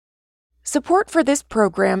Support for this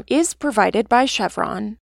program is provided by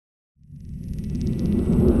Chevron.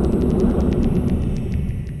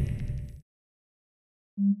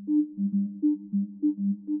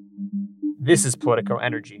 This is Politico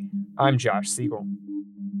Energy. I'm Josh Siegel.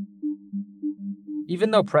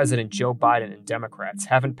 Even though President Joe Biden and Democrats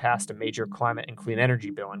haven't passed a major climate and clean energy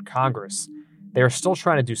bill in Congress, they are still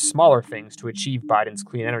trying to do smaller things to achieve Biden's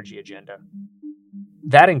clean energy agenda.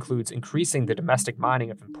 That includes increasing the domestic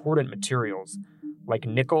mining of important materials like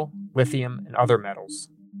nickel, lithium, and other metals.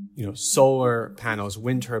 Solar panels,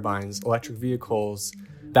 wind turbines, electric vehicles,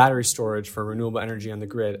 battery storage for renewable energy on the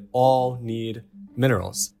grid all need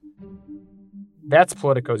minerals. That's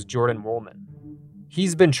Politico's Jordan Woolman.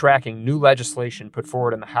 He's been tracking new legislation put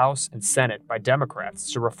forward in the House and Senate by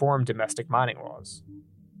Democrats to reform domestic mining laws.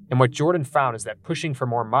 And what Jordan found is that pushing for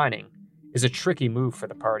more mining is a tricky move for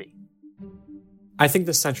the party. I think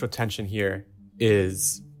the central tension here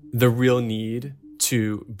is the real need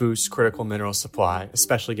to boost critical mineral supply,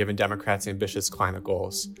 especially given Democrats' ambitious climate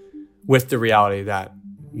goals, with the reality that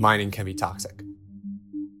mining can be toxic.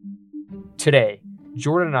 Today,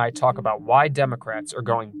 Jordan and I talk about why Democrats are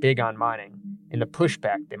going big on mining and the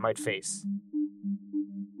pushback they might face.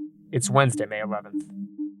 It's Wednesday, May 11th.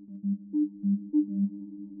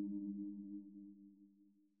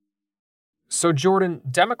 So, Jordan,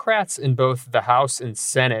 Democrats in both the House and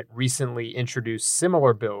Senate recently introduced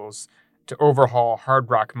similar bills to overhaul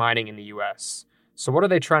hard rock mining in the U.S. So what are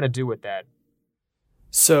they trying to do with that?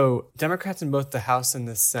 So Democrats in both the House and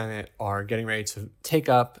the Senate are getting ready to take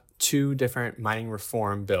up two different mining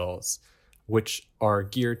reform bills, which are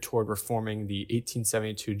geared toward reforming the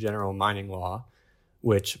 1872 General Mining Law,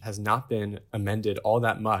 which has not been amended all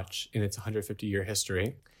that much in its 150-year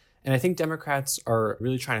history. And I think Democrats are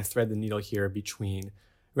really trying to thread the needle here between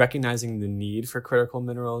recognizing the need for critical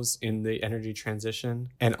minerals in the energy transition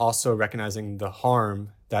and also recognizing the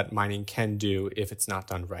harm that mining can do if it's not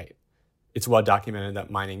done right. It's well documented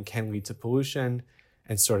that mining can lead to pollution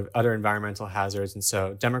and sort of other environmental hazards. And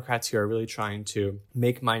so Democrats here are really trying to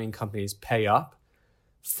make mining companies pay up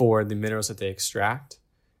for the minerals that they extract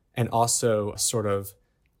and also sort of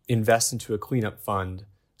invest into a cleanup fund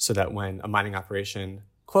so that when a mining operation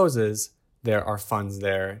closes, there are funds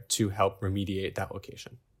there to help remediate that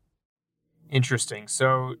location. Interesting.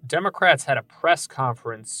 So Democrats had a press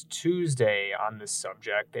conference Tuesday on this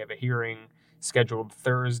subject. They have a hearing scheduled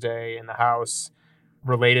Thursday in the House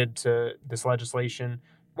related to this legislation.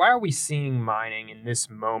 Why are we seeing mining in this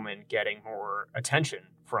moment getting more attention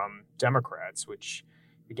from Democrats, which,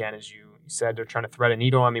 again, as you said, they're trying to thread a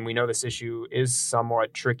needle? I mean, we know this issue is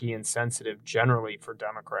somewhat tricky and sensitive generally for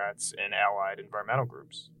Democrats and allied environmental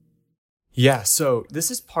groups. Yeah, so this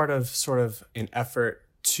is part of sort of an effort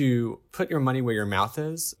to put your money where your mouth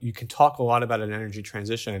is. You can talk a lot about an energy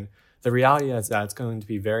transition. The reality is that it's going to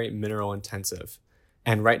be very mineral intensive.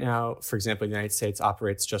 And right now, for example, the United States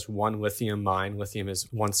operates just one lithium mine. Lithium is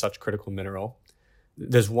one such critical mineral.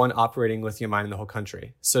 There's one operating lithium mine in the whole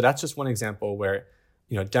country. So that's just one example where,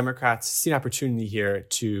 Democrats see an opportunity here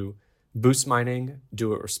to boost mining,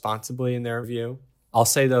 do it responsibly in their view. I'll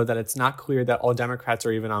say, though, that it's not clear that all Democrats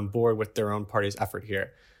are even on board with their own party's effort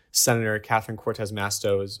here. Senator Catherine Cortez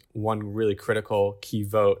Masto is one really critical key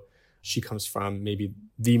vote. She comes from maybe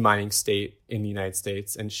the mining state in the United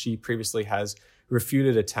States, and she previously has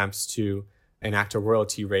refuted attempts to enact a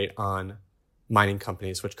royalty rate on mining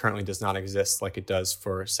companies, which currently does not exist like it does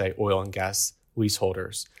for, say, oil and gas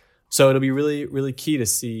leaseholders. So it'll be really, really key to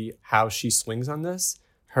see how she swings on this.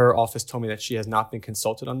 Her office told me that she has not been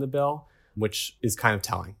consulted on the bill, which is kind of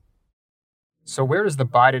telling. So where does the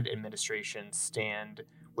Biden administration stand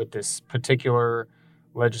with this particular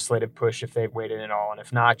legislative push, if they've weighed in at all? And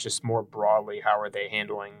if not, just more broadly, how are they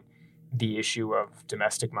handling the issue of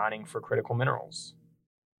domestic mining for critical minerals?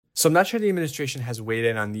 So I'm not sure the administration has weighed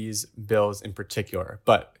in on these bills in particular,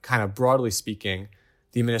 but kind of broadly speaking,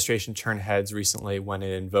 the administration turned heads recently when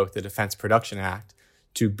it invoked the Defense Production Act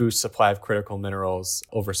to boost supply of critical minerals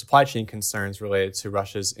over supply chain concerns related to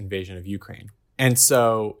Russia's invasion of Ukraine. And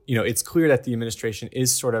so, it's clear that the administration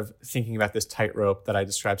is sort of thinking about this tightrope that I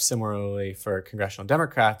described similarly for congressional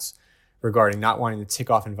Democrats regarding not wanting to tick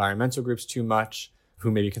off environmental groups too much,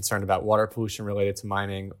 who may be concerned about water pollution related to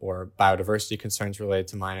mining or biodiversity concerns related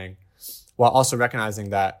to mining, while also recognizing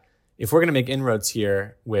that if we're going to make inroads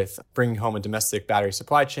here with bringing home a domestic battery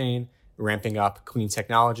supply chain, ramping up clean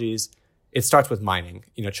technologies, it starts with mining.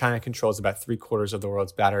 China controls about 3/4 of the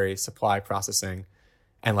world's battery supply processing.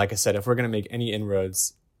 And like I said, if we're going to make any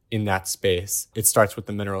inroads in that space, it starts with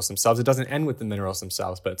the minerals themselves. It doesn't end with the minerals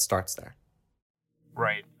themselves, but it starts there.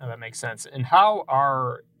 Right. That makes sense. And how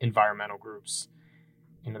are environmental groups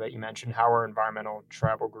that you mentioned. How are environmental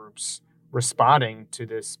tribal groups responding to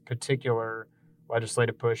this particular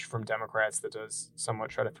legislative push from Democrats that does somewhat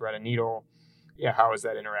try to thread a needle? Yeah, how is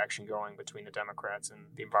that interaction going between the Democrats and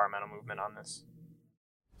the environmental movement on this?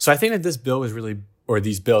 So I think that this bill was really, or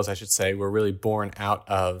these bills, I should say, were really born out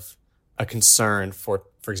of a concern for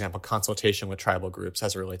example, consultation with tribal groups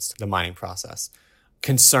as it relates to the mining process,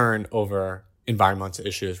 concern over environmental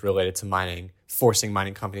issues related to mining, forcing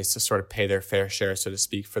mining companies to sort of pay their fair share, so to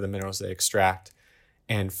speak, for the minerals they extract,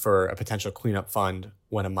 and for a potential cleanup fund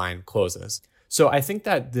when a mine closes. So I think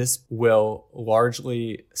that this will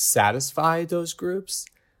largely satisfy those groups,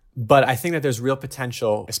 but I think that there's real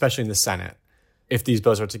potential, especially in the Senate, if these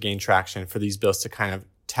bills are to gain traction, for these bills to kind of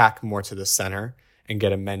tack more to the center and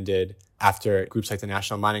get amended after groups like the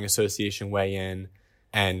National Mining Association weigh in,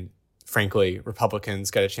 and frankly,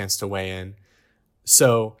 Republicans get a chance to weigh in.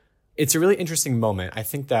 So it's a really interesting moment. I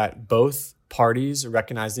think that both parties are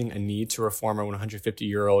recognizing a need to reform a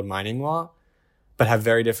 150-year-old mining law, but have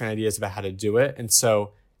very different ideas about how to do it. And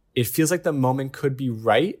so it feels like the moment could be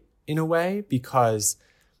right in a way, because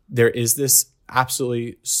there is this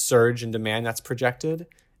absolutely surge in demand that's projected,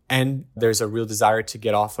 and there's a real desire to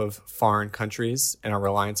get off of foreign countries and our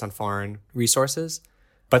reliance on foreign resources.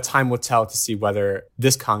 But time will tell to see whether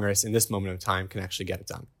this Congress in this moment of time can actually get it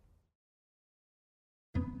done.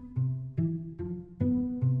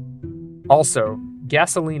 Also,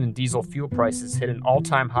 gasoline and diesel fuel prices hit an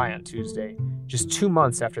all-time high on Tuesday, just 2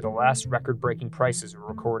 months after the last record-breaking prices were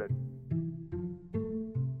recorded.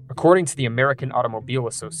 According to the American Automobile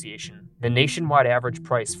Association, the nationwide average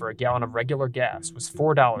price for a gallon of regular gas was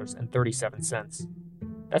 $4.37.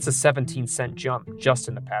 That's a 17-cent jump just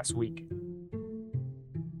in the past week.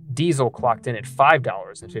 Diesel clocked in at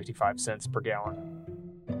 $5.55 per gallon.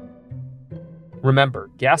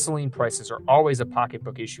 Remember, gasoline prices are always a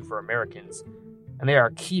pocketbook issue for Americans, and they are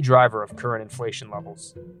a key driver of current inflation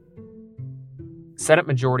levels. Senate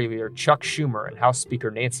Majority Leader Chuck Schumer and House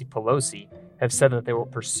Speaker Nancy Pelosi have said that they will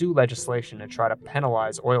pursue legislation to try to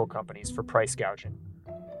penalize oil companies for price gouging.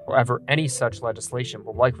 However, any such legislation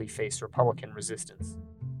will likely face Republican resistance.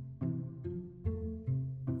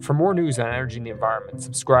 For more news on energy and the environment,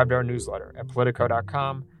 subscribe to our newsletter at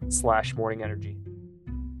politico.com/morningenergy.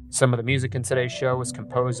 Some of the music in today's show was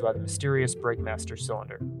composed by the mysterious Breakmaster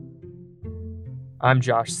Cylinder. I'm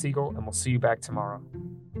Josh Siegel, and we'll see you back tomorrow.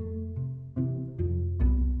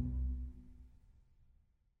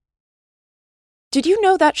 Did you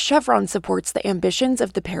know that Chevron supports the ambitions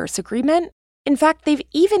of the Paris Agreement? In fact, they've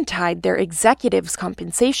even tied their executives'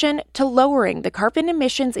 compensation to lowering the carbon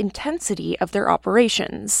emissions intensity of their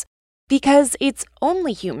operations. Because it's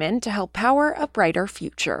only human to help power a brighter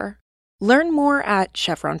future. Learn more at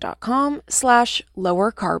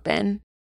chevron.com/lower carbon.